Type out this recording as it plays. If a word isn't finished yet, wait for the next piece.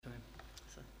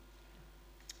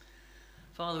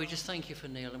Father, we just thank you for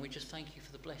Neil, and we just thank you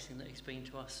for the blessing that he's been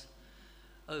to us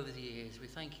over the years. We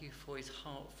thank you for his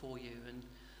heart for you, and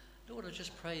Lord, I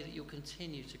just pray that you'll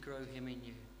continue to grow him in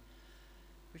you.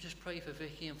 We just pray for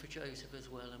Vicky and for Joseph as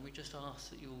well, and we just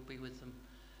ask that you will be with them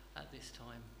at this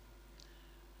time.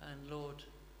 And Lord,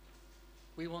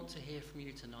 we want to hear from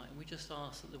you tonight, and we just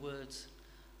ask that the words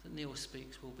that Neil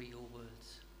speaks will be your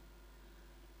words.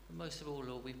 But most of all,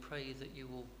 Lord, we pray that you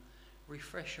will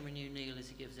refresh and renew Neil as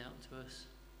he gives out to us.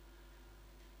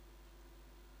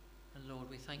 And Lord,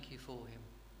 we thank you for him.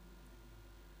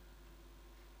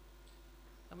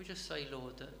 And we just say,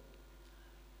 Lord, that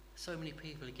so many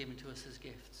people are given to us as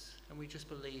gifts, and we just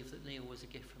believe that Neil was a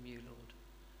gift from you, Lord.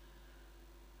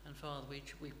 And Father, we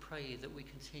pray that we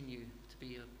continue to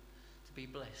be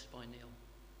blessed by Neil.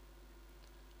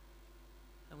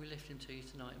 And we lift him to you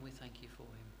tonight, and we thank you for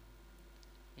him.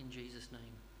 In Jesus'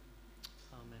 name,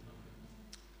 amen.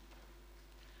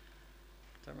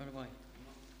 Don't run away.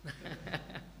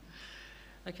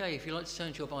 Okay, if you'd like to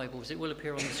turn to your Bibles, it will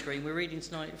appear on the screen. We're reading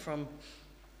tonight from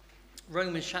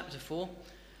Romans chapter 4.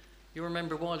 You'll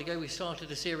remember a while ago we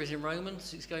started a series in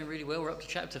Romans. It's going really well. We're up to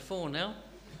chapter 4 now.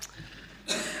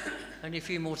 Only a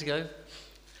few more to go.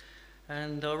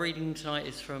 And our reading tonight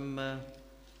is from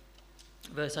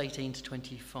verse 18 to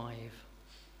 25.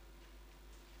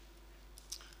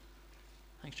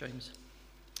 Thanks, James.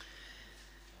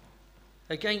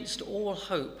 Against all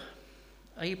hope,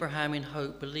 Abraham in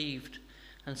hope believed,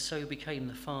 and so became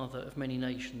the father of many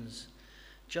nations,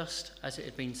 just as it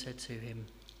had been said to him.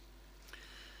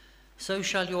 So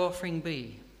shall your offering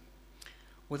be.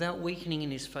 Without weakening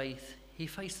in his faith, he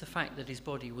faced the fact that his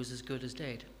body was as good as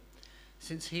dead,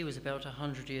 since he was about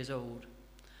 100 years old,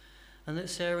 and that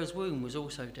Sarah's womb was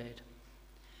also dead.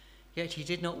 Yet he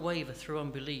did not waver through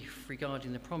unbelief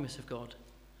regarding the promise of God,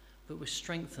 but was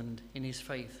strengthened in his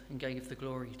faith and gave the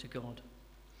glory to God,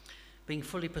 being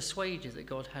fully persuaded that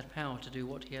God had power to do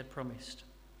what he had promised.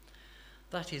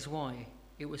 That is why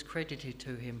it was credited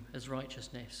to him as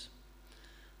righteousness.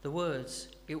 The words,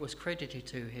 "it was credited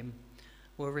to him,"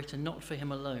 were written not for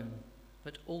him alone,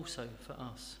 but also for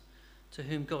us, to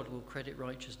whom God will credit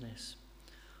righteousness,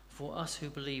 for us who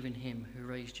believe in him who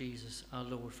raised Jesus our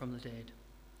Lord from the dead.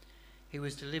 He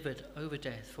was delivered over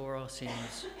death for our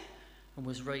sins and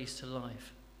was raised to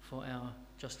life for our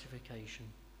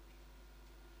justification.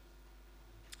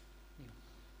 Yeah.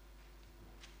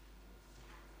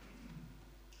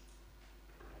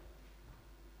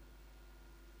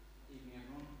 Evening,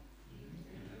 everyone.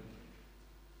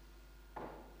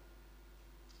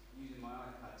 Using my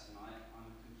iPad tonight,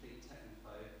 I'm a complete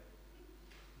technophobe.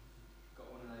 Got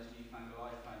one of those newfangled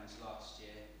iPhones last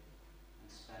year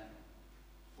and spent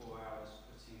 4 hours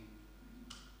putting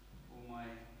all my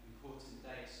important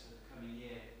dates for the coming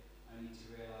year, only to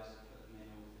realise I put them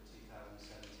in all for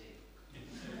 2017.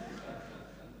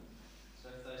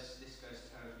 So if this goes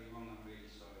terribly wrong, I'm really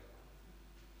sorry.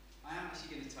 I am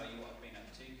actually going to tell you what I've been up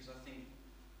to, because I think,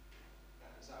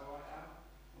 is that alright, Al?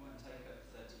 I won't take up a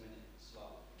 30-minute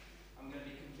slot. I'm going to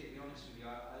be completely honest with you.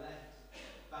 I left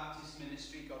Baptist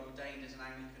ministry, got ordained as an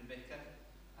Anglican vicar,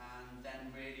 and then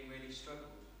really, really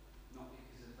struggled. Not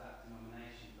because of that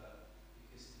denomination, but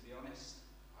because, to be honest,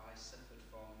 I suffered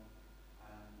from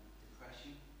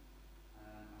depression.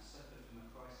 I suffered from a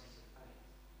crisis of faith.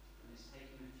 And it's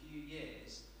taken a few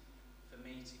years for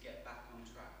me to get back on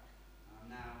track. I'm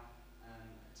now a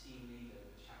team leader of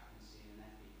a chaplaincy in an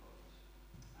FE college.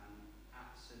 I'm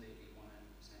absolutely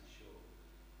 100% sure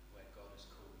where God has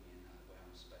called me and where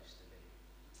I'm supposed to be.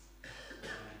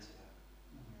 Amen to that.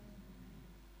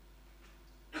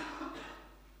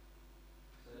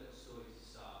 So a little story to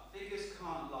start. Figures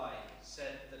can't lie,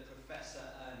 said the professor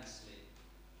earnestly.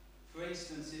 For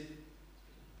instance, if...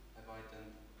 Have I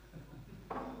done...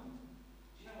 Do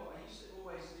you know what? I used to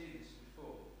always do this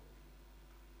before.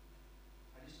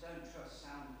 I just don't trust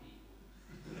sound people.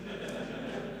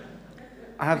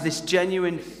 I have this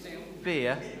genuine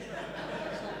fear.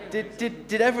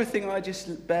 Did everything I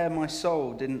just bare my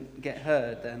soul didn't get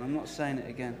heard then? I'm not saying it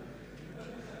again.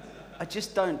 I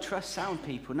just don't trust sound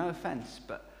people, no offence,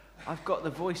 but I've got the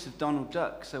voice of Donald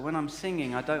Duck, so when I'm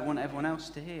singing I don't want everyone else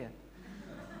to hear.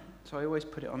 So I always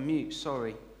put it on mute,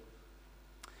 sorry.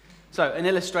 So, an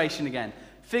illustration again.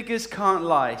 Figures can't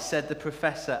lie, said the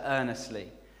professor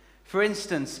earnestly. For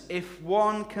instance, if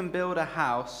one can build a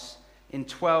house in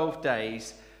 12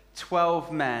 days,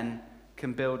 12 men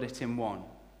can build it in one.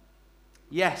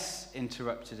 Yes,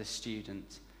 interrupted a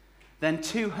student. Then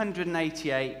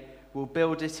 288 will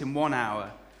build it in 1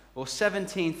 hour, or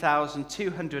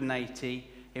 17,280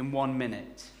 in 1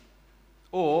 minute.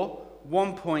 Or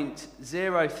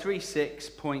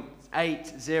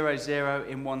 1.036.800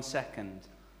 in 1 second.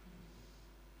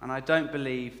 And I don't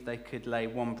believe they could lay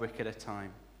one brick at a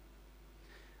time.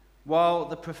 While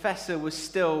the professor was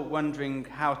still wondering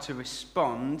how to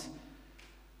respond,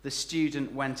 the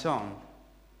student went on.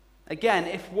 Again,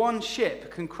 if one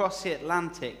ship can cross the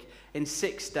Atlantic in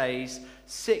 6 days,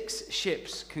 6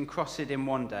 ships can cross it in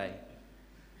 1 day.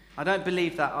 I don't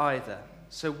believe that either.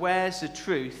 So where's the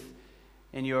truth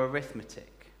in your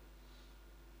arithmetic?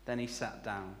 Then he sat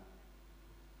down.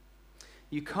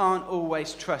 You can't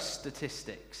always trust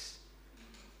statistics.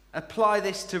 Apply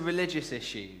this to religious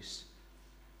issues.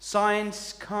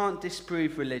 Science can't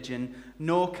disprove religion,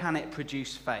 nor can it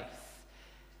produce faith.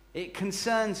 It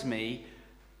concerns me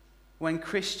when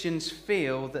Christians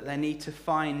feel that they need to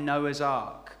find Noah's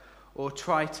Ark or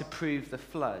try to prove the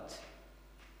flood.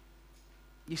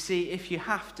 You see, if you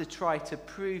have to try to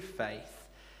prove faith,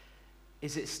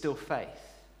 is it still faith?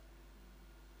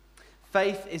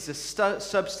 Faith is the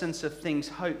substance of things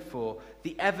hoped for,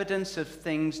 the evidence of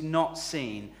things not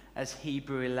seen, as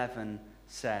Hebrews 11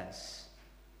 says.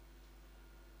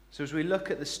 So as we look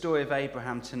at the story of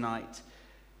Abraham tonight,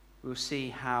 we'll see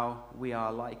how we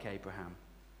are like Abraham.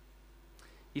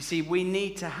 You see, we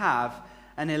need to have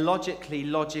an illogically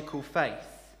logical faith.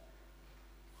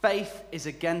 Faith is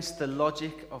against the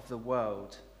logic of the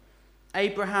world.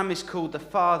 Abraham is called the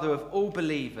father of all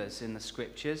believers in the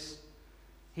scriptures.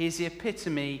 He is the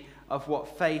epitome of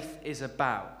what faith is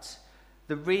about.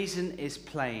 The reason is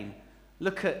plain.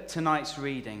 Look at tonight's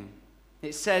reading.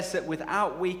 It says that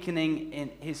without weakening in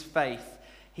his faith,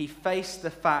 he faced the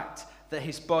fact that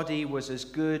his body was as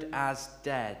good as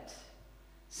dead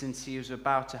since he was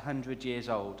about 100 years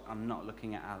old. I'm not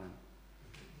looking at Alan.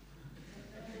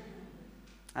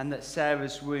 And that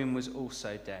Sarah's womb was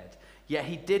also dead. Yet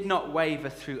he did not waver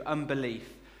through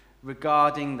unbelief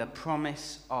regarding the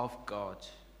promise of God.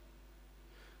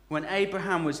 When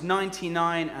Abraham was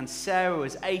 99 and Sarah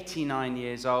was 89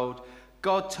 years old,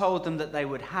 God told them that they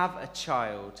would have a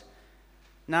child.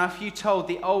 Now, if you told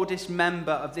the oldest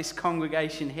member of this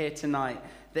congregation here tonight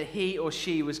that he or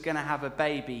she was going to have a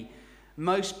baby,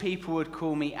 most people would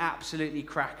call me absolutely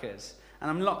crackers. And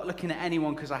I'm not looking at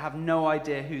anyone because I have no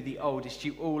idea who the oldest.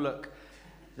 You all look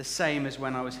the same as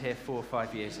when I was here 4 or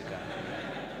 5 years ago.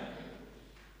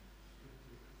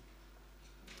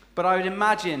 But I would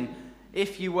imagine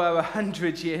if you were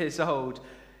 100 years old,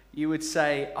 you would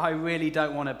say, I really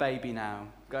don't want a baby now.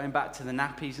 Going back to the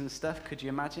nappies and stuff, could you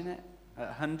imagine it? At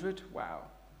 100? Wow.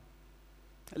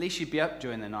 At least you'd be up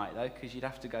during the night, though, because you'd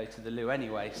have to go to the loo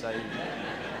anyway, so...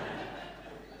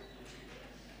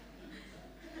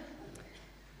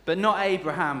 But not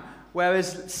Abraham.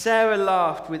 Whereas Sarah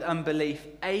laughed with unbelief,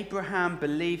 Abraham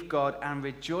believed God and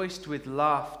rejoiced with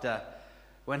laughter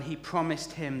when he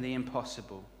promised him the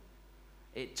impossible.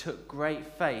 It took great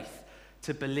faith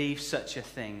to believe such a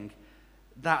thing.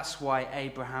 That's why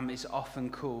Abraham is often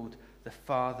called the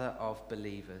father of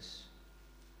believers.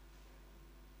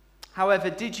 However,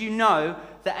 did you know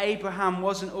that Abraham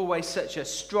wasn't always such a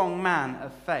strong man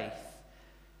of faith?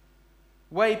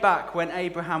 Way back when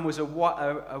Abraham was a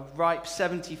ripe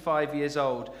 75 years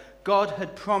old, God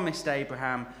had promised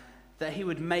Abraham that he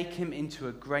would make him into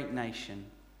a great nation,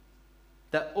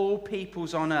 that all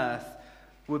peoples on earth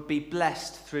would be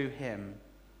blessed through him.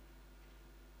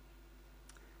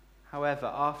 However,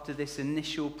 after this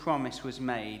initial promise was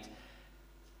made,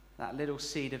 that little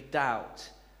seed of doubt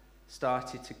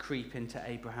started to creep into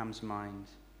Abraham's mind.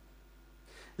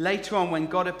 Later on, when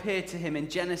God appeared to him in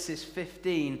Genesis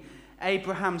 15,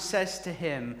 Abraham says to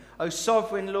him, O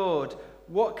sovereign Lord,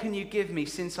 what can you give me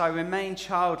since I remain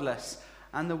childless,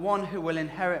 and the one who will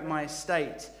inherit my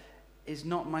estate is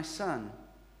not my son?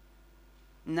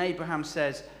 And Abraham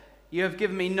says, you have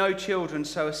given me no children,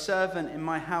 so a servant in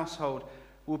my household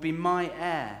will be my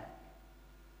heir.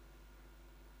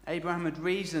 Abraham had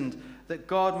reasoned that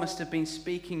God must have been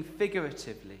speaking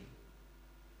figuratively,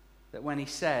 that when he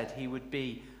said he would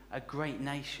be a great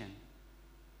nation.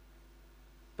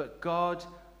 But God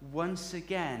once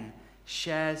again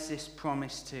shares this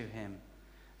promise to him.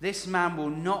 This man will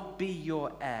not be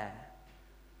your heir,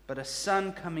 but a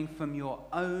son coming from your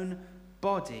own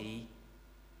body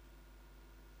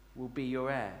will be your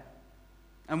heir.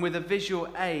 And with a visual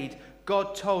aid,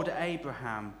 God told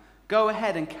Abraham, go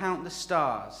ahead and count the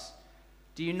stars.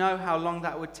 Do you know how long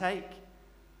that would take?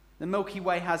 The Milky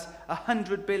Way has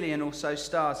 100 billion or so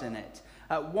stars in it.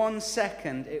 At 1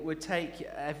 second, it would take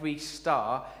every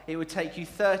star, it would take you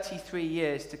 33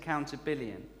 years to count a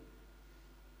billion.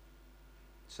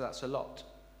 So that's a lot.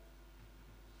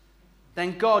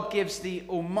 Then God gives the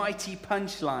almighty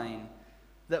punchline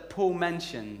that Paul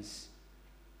mentions.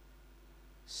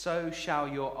 so shall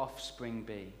your offspring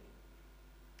be.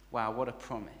 Wow, what a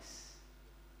promise.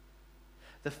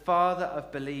 The father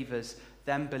of believers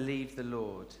then believed the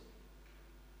Lord,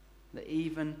 that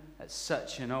even at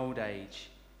such an old age,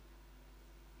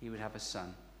 he would have a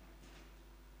son.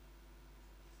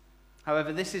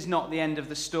 However, this is not the end of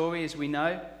the story, as we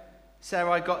know.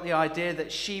 Sarai got the idea that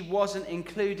she wasn't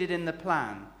included in the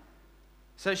plan.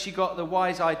 So she got the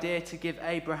wise idea to give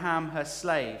Abraham her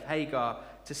slave, Hagar,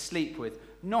 to sleep with.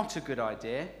 Not a good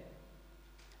idea.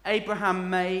 Abraham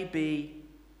may be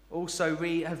also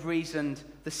have reasoned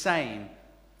the same,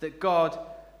 that God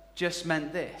just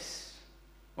meant this.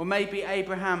 Or maybe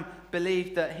Abraham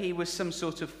believed that he was some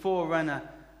sort of forerunner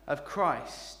of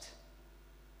Christ.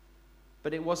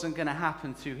 But it wasn't going to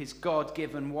happen through his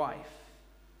God-given wife.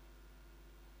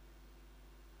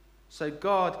 So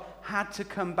God had to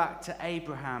come back to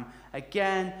Abraham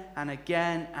again and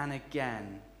again and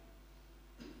again.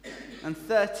 And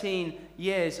 13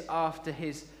 years after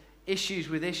his issues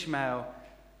with Ishmael,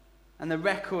 and the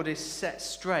record is set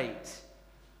straight,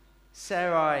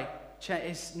 Sarai,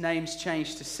 his name's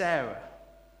changed to Sarah.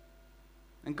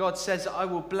 And God says, I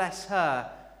will bless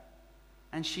her,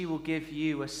 and she will give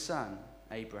you a son,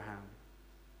 Abraham.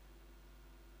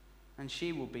 And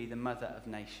she will be the mother of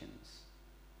nations.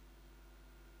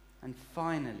 And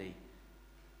finally,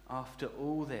 after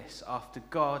all this, after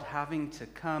God having to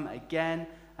come again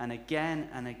and again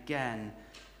and again,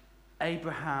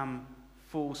 Abraham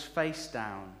falls face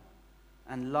down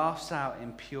and laughs out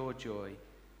in pure joy,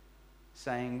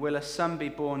 saying, will a son be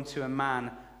born to a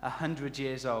man 100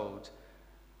 years old?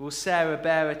 Will Sarah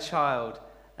bear a child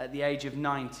at the age of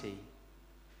 90?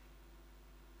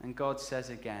 And God says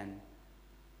again,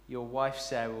 your wife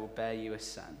Sarah will bear you a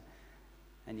son,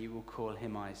 and you will call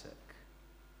him Isaac.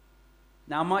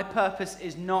 Now, my purpose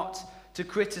is not to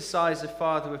criticize the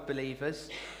father of believers,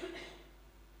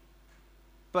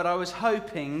 but I was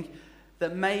hoping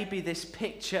that maybe this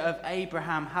picture of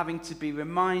Abraham having to be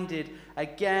reminded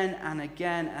again and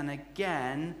again and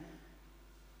again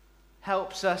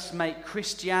helps us make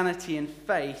Christianity and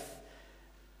faith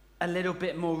a little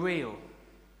bit more real.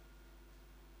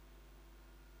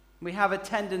 We have a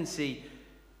tendency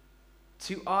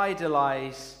to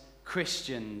idolize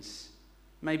Christians,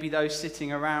 maybe those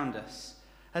sitting around us,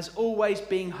 as always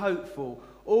being hopeful,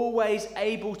 always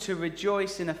able to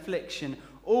rejoice in affliction,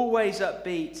 always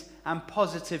upbeat and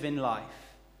positive in life.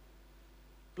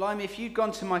 Blimey, if you'd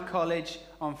gone to my college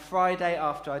on Friday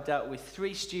after I dealt with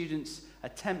 3 students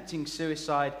attempting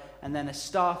suicide and then a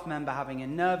staff member having a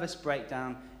nervous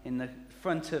breakdown in the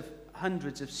front of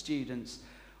hundreds of students,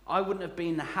 I wouldn't have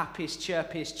been the happiest,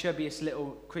 chirpiest, chubbiest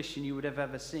little Christian you would have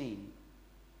ever seen.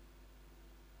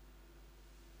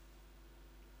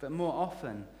 But more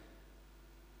often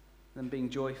than being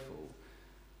joyful,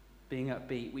 being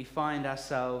upbeat, we find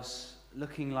ourselves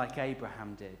looking like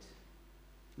Abraham did,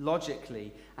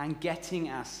 logically, and getting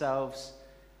ourselves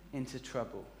into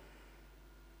trouble.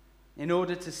 In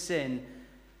order to sin,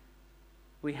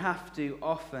 we have to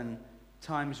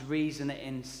oftentimes reason it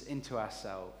into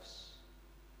ourselves.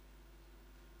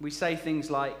 We say things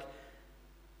like,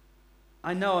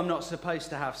 I know I'm not supposed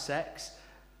to have sex,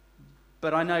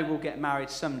 but I know we'll get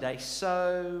married someday,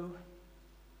 so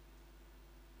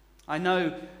I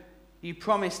know you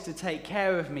promised to take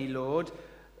care of me, Lord,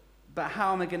 but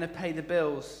how am I going to pay the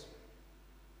bills?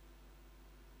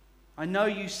 I know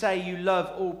you say you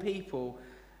love all people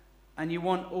and you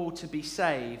want all to be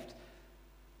saved,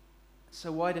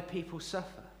 so why do people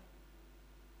suffer?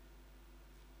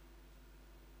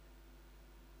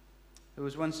 There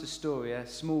was once a story, a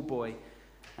small boy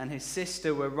and his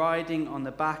sister were riding on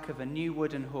the back of a new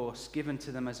wooden horse given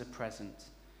to them as a present.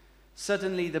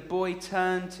 Suddenly the boy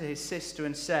turned to his sister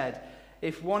and said,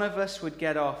 if one of us would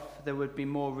get off, there would be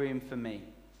more room for me.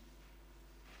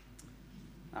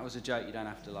 That was a joke, you don't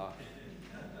have to laugh.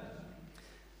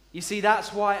 You see,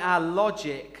 that's why our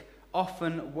logic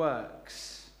often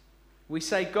works. We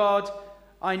say, God,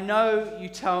 I know you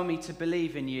tell me to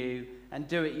believe in you and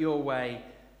do it your way,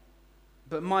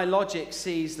 but my logic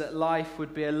sees that life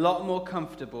would be a lot more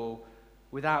comfortable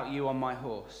without you on my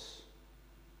horse.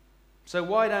 So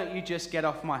why don't you just get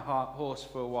off my horse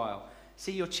for a while?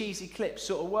 See, your cheesy clip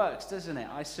sort of works, doesn't it?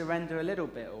 I surrender a little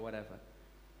bit or whatever.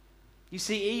 You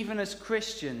see, even as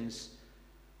Christians,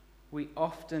 we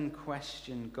often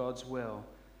question God's will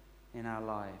in our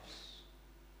lives.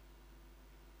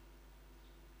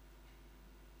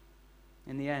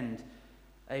 In the end,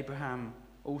 Abraham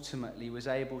ultimately was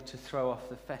able to throw off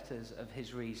the fetters of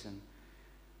his reason,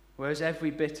 whereas every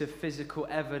bit of physical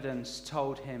evidence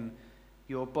told him,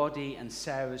 your body and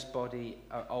Sarah's body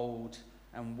are old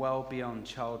and well beyond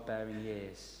childbearing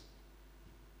years.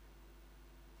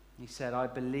 He said, "I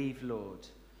believe, Lord."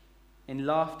 In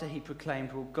laughter he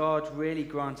proclaimed, "Will God really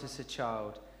grant us a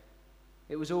child?"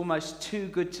 It was almost too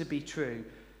good to be true,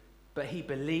 but he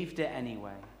believed it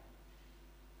anyway.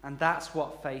 And that's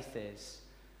what faith is.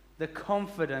 The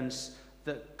confidence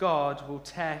that God will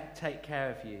take care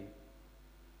of you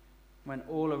when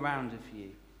all around of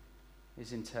you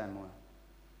is in turmoil.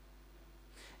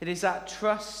 It is that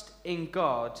trust in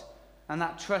God and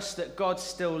that trust that God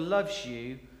still loves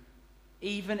you,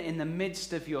 even in the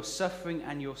midst of your suffering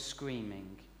and your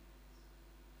screaming.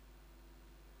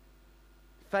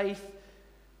 Faith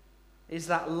is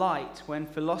that light when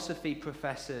philosophy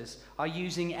professors are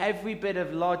using every bit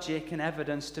of logic and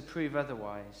evidence to prove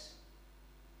otherwise.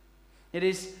 It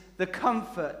is the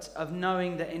comfort of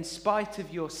knowing that in spite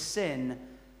of your sin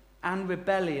and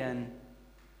rebellion,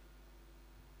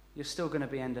 you're still going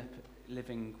to end up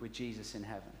living with Jesus in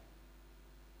heaven,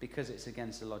 because it's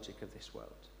against the logic of this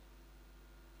world.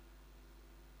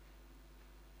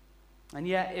 And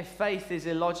yet, if faith is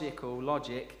illogical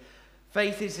logic,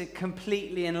 faith is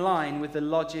completely in line with the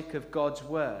logic of God's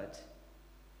word.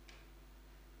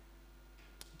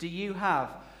 Do you have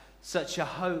such a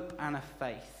hope and a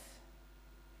faith?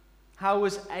 How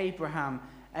was Abraham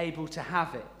able to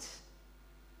have it?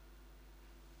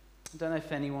 I don't know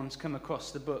if anyone's come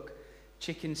across the book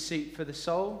Chicken Soup for the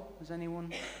Soul. Has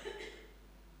anyone?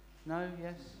 No?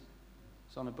 Yes?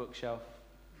 It's on a bookshelf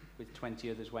with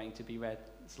 20 others waiting to be read.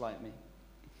 It's like me.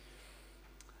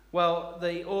 Well,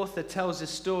 the author tells a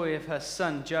story of her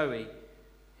son, Joey,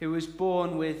 who was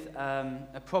born with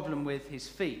a problem with his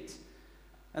feet.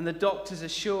 And the doctors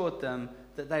assured them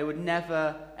that they would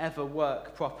never, ever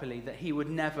work properly, that he would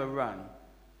never run.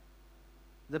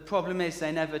 The problem is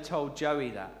they never told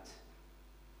Joey that.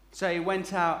 So he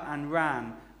went out and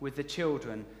ran with the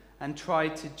children and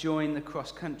tried to join the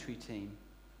cross-country team.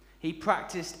 He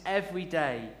practiced every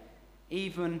day,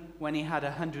 even when he had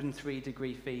a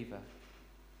 103-degree fever.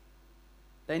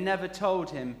 They never told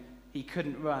him he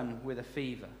couldn't run with a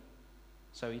fever,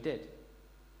 so he did.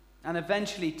 And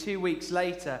eventually, 2 weeks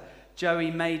later,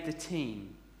 Joey made the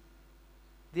team.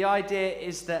 The idea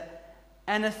is that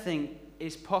anything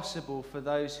is possible for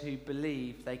those who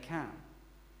believe they can.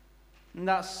 And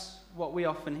that's what we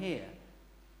often hear.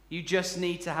 You just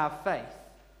need to have faith.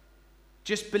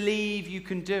 Just believe you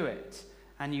can do it,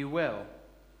 and you will.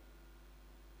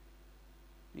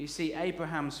 You see,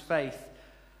 Abraham's faith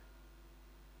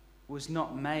was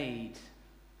not made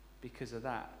because of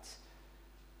that.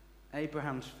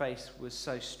 Abraham's faith was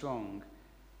so strong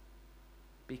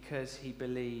because he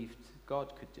believed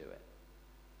God could do it.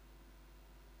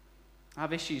 I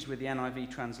have issues with the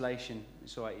NIV translation,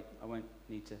 so I won't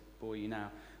need to bore you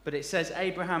now. But it says,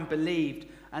 Abraham believed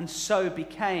and so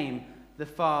became the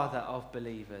father of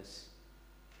believers.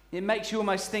 It makes you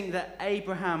almost think that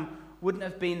Abraham wouldn't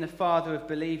have been the father of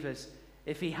believers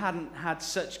if he hadn't had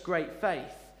such great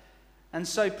faith. And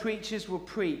so preachers will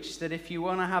preach that if you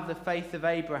want to have the faith of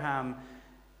Abraham,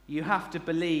 you have to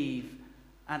believe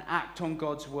and act on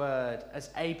God's word as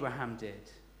Abraham did.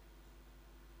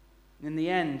 In the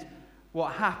end,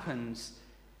 what happens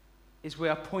is we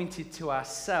are pointed to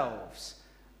ourselves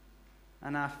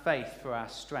and our faith for our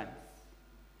strength,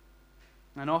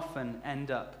 and often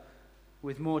end up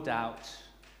with more doubt,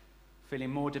 feeling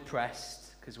more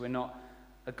depressed because we're not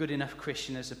a good enough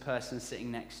Christian as a person sitting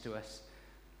next to us.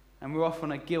 And we're off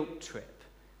on a guilt trip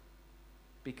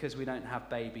because we don't have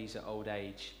babies at old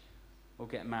age or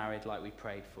get married like we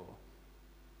prayed for.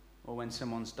 Or when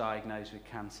someone's diagnosed with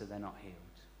cancer, they're not healed.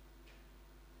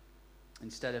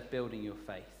 Instead of building your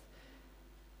faith,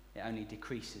 it only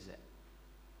decreases it.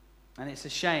 And it's a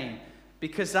shame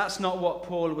because that's not what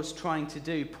Paul was trying to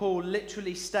do. Paul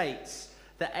literally states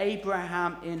that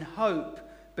Abraham, in hope,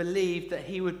 believed that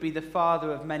he would be the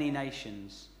father of many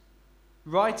nations.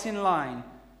 Right in line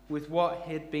with what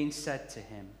had been said to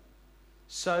him.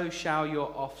 So shall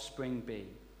your offspring be.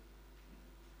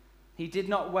 He did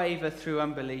not waver through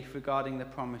unbelief regarding the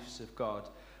promise of God,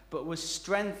 but was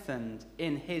strengthened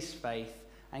in his faith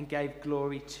and gave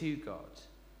glory to God,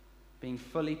 being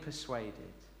fully persuaded.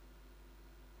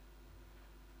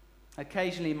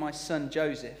 Occasionally, my son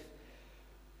Joseph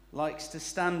likes to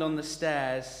stand on the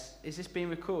stairs. Is this being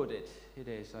recorded? It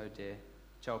is, oh dear.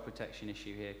 Child protection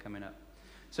issue here coming up.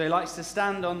 So he likes to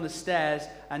stand on the stairs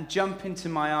and jump into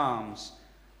my arms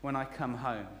when I come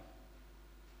home.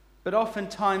 But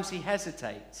oftentimes he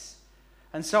hesitates.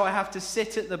 And so I have to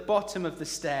sit at the bottom of the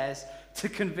stairs to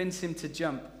convince him to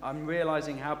jump. I'm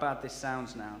realizing how bad this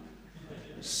sounds now.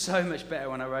 So much better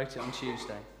when I wrote it on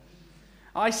Tuesday.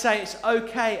 I say, it's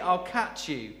okay, I'll catch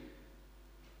you.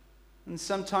 And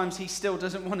sometimes he still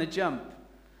doesn't want to jump.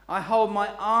 I hold my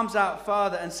arms out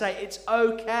farther and say, it's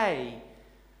okay.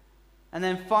 And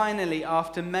then finally,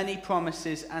 after many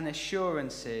promises and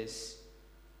assurances,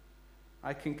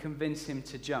 I can convince him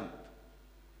to jump.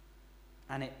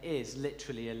 And it is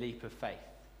literally a leap of faith.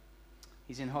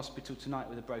 He's in hospital tonight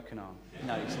with a broken arm.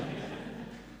 No, he's not.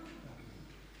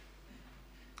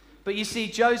 But you see,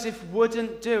 Joseph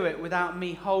wouldn't do it without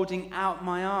me holding out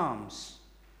my arms.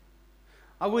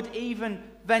 I would even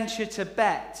venture to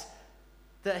bet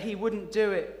that he wouldn't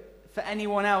do it for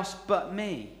anyone else but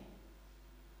me.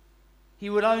 He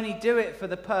would only do it for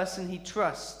the person he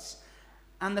trusts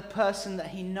and the person that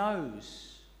he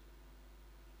knows.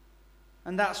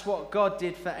 And that's what God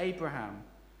did for Abraham.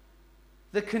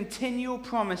 The continual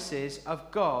promises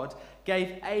of God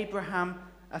gave Abraham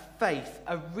a faith,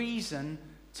 a reason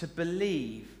to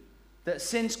believe that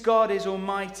since God is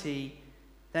almighty,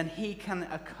 then he can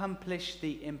accomplish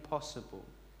the impossible.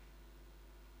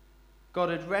 God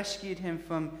had rescued him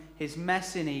from his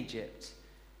mess in Egypt.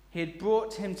 He had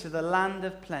brought him to the land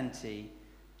of plenty,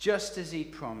 just as he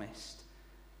promised.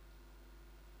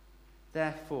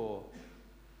 Therefore,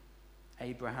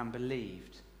 Abraham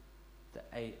believed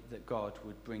that God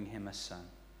would bring him a son.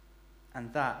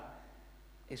 And that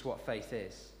is what faith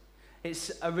is.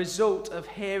 It's a result of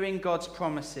hearing God's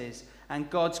promises and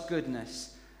God's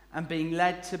goodness and being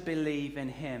led to believe in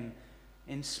him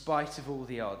in spite of all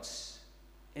the odds.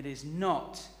 It is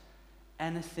not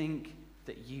anything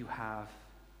that you have.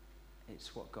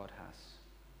 It's what God has.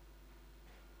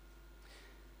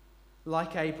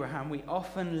 Like Abraham, we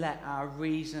often let our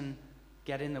reason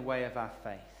get in the way of our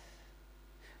faith.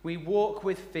 We walk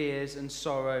with fears and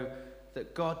sorrow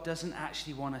that God doesn't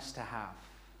actually want us to have.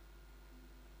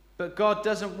 But God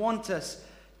doesn't want us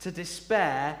to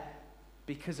despair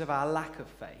because of our lack of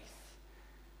faith.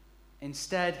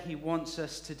 Instead, he wants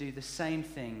us to do the same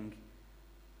thing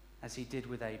as he did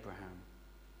with Abraham.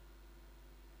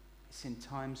 It's in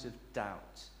times of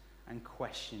doubt and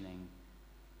questioning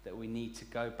that we need to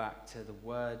go back to the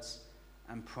words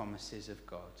and promises of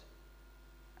God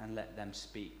and let them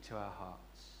speak to our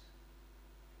hearts.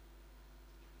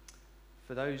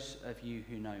 For those of you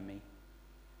who know me,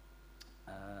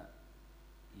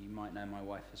 you might know my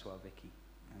wife as well, Vicky.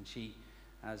 And she,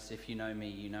 as if you know me,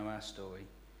 you know our story.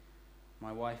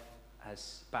 My wife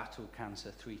has battled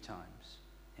cancer 3 times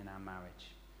in our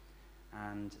marriage.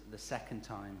 And the second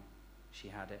time she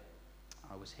had it,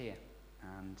 I was here.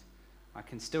 And I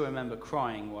can still remember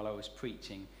crying while I was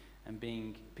preaching and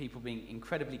people being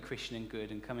incredibly Christian and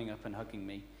good and coming up and hugging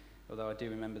me. Although I do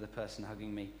remember the person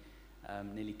hugging me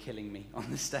nearly killing me on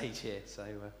the stage here.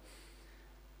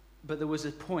 But there was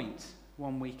a point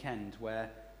one weekend where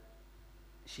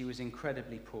she was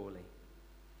incredibly poorly.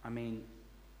 I mean,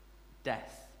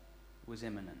 death was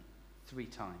imminent 3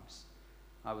 times.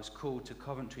 I was called to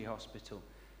Coventry Hospital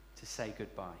to say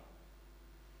goodbye.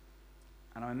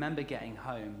 And I remember getting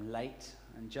home late,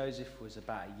 and Joseph was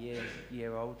about a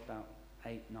year old, about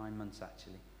 8-9 months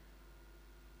actually.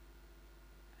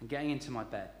 And getting into my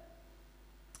bed,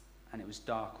 and it was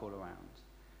dark all around,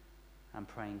 and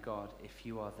praying, God, if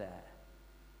you are there,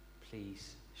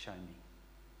 please show me,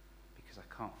 because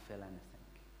I can't feel anything.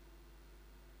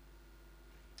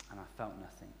 And I felt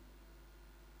nothing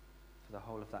for the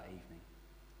whole of that evening.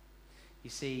 You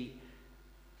see,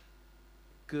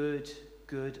 good,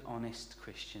 honest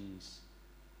Christians,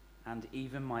 and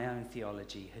even my own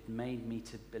theology had made me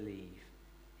to believe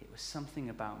it was something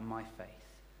about my faith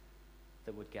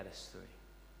that would get us through.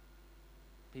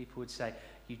 People would say,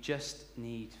 you just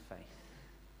need faith.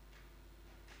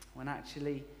 When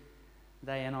actually,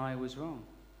 they and I was wrong.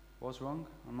 Was wrong?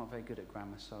 I'm not very good at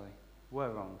grammar, sorry. Were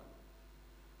wrong.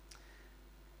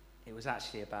 It was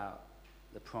actually about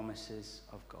the promises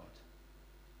of God.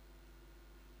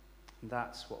 And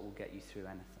that's what will get you through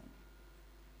anything.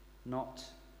 Not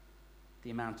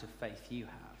the amount of faith you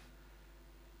have,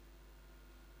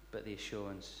 but the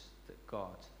assurance that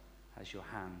God has your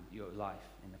life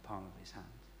in the palm of his hand.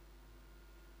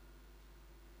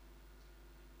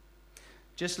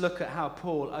 Just look at how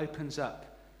Paul opens up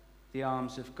the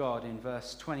arms of God in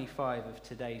verse 25 of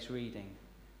today's reading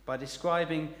by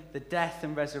describing the death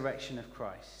and resurrection of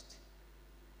Christ.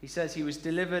 He says he was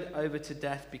delivered over to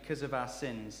death because of our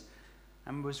sins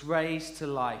and was raised to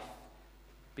life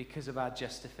because of our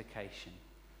justification.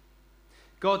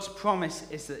 God's promise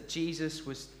is that Jesus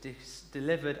was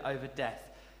delivered over death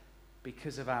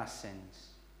because of our sins.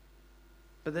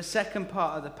 But the second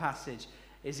part of the passage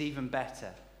is even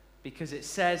better, because it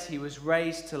says he was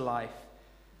raised to life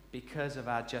because of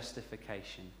our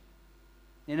justification.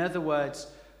 In other words,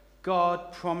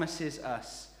 God promises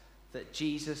us that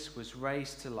Jesus was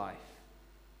raised to life.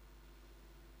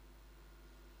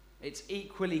 It's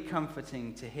equally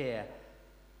comforting to hear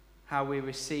how we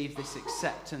receive this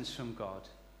acceptance from God.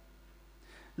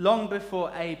 Long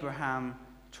before Abraham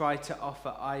tried to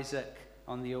offer Isaac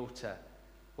on the altar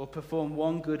or perform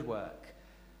one good work,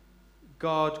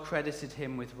 God credited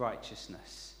him with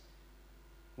righteousness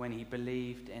when he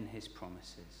believed in his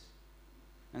promises.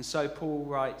 And so Paul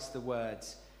writes the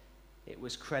words, "It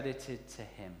was credited to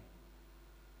him."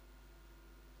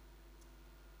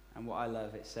 And what I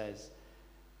love, it says,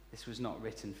 this was not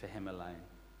written for him alone,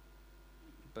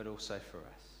 but also for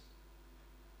us.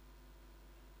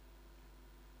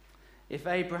 If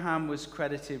Abraham was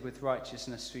credited with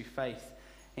righteousness through faith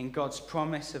in God's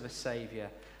promise of a Saviour,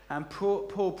 and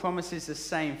Paul promises the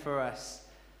same for us,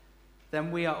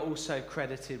 then we are also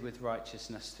credited with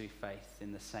righteousness through faith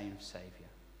in the same Saviour.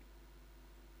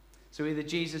 So either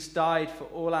Jesus died for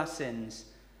all our sins,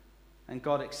 and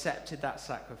God accepted that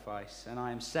sacrifice, and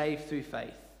I am saved through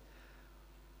faith,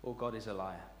 or God is a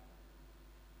liar.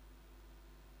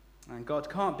 And God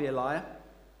can't be a liar,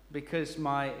 because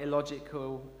my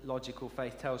logical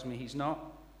faith tells me he's not.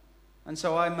 And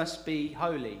so I must be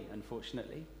holy,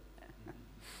 unfortunately.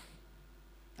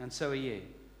 And so are you.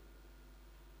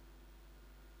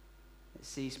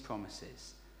 It's these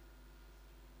promises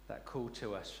that call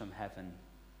to us from heaven,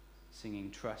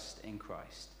 singing, "Trust in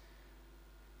Christ,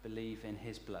 believe in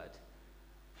his blood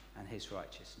and his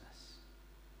righteousness."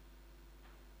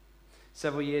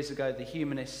 Several years ago, the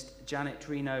humanist Janet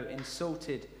Trino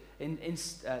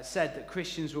said that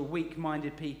Christians were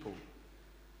weak-minded people.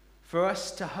 For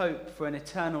us to hope for an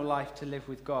eternal life to live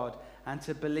with God and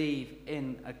to believe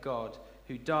in a God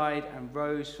who died and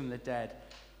rose from the dead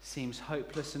seems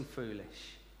hopeless and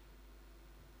foolish.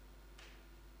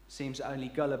 Seems only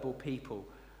gullible people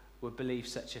would believe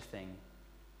such a thing.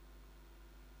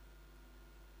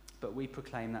 But we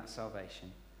proclaim that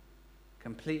salvation,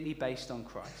 completely based on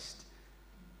Christ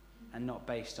and not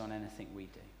based on anything we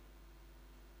do.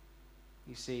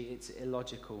 You see, it's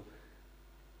illogical,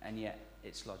 and yet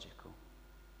it's logical.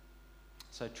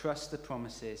 So trust the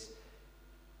promises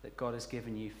that God has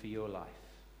given you for your life.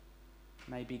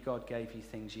 Maybe God gave you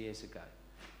things years ago.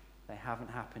 They haven't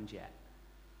happened yet.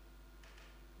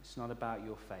 It's not about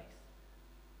your faith.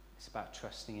 It's about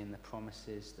trusting in the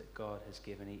promises that God has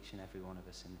given each and every one of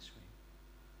us in this room.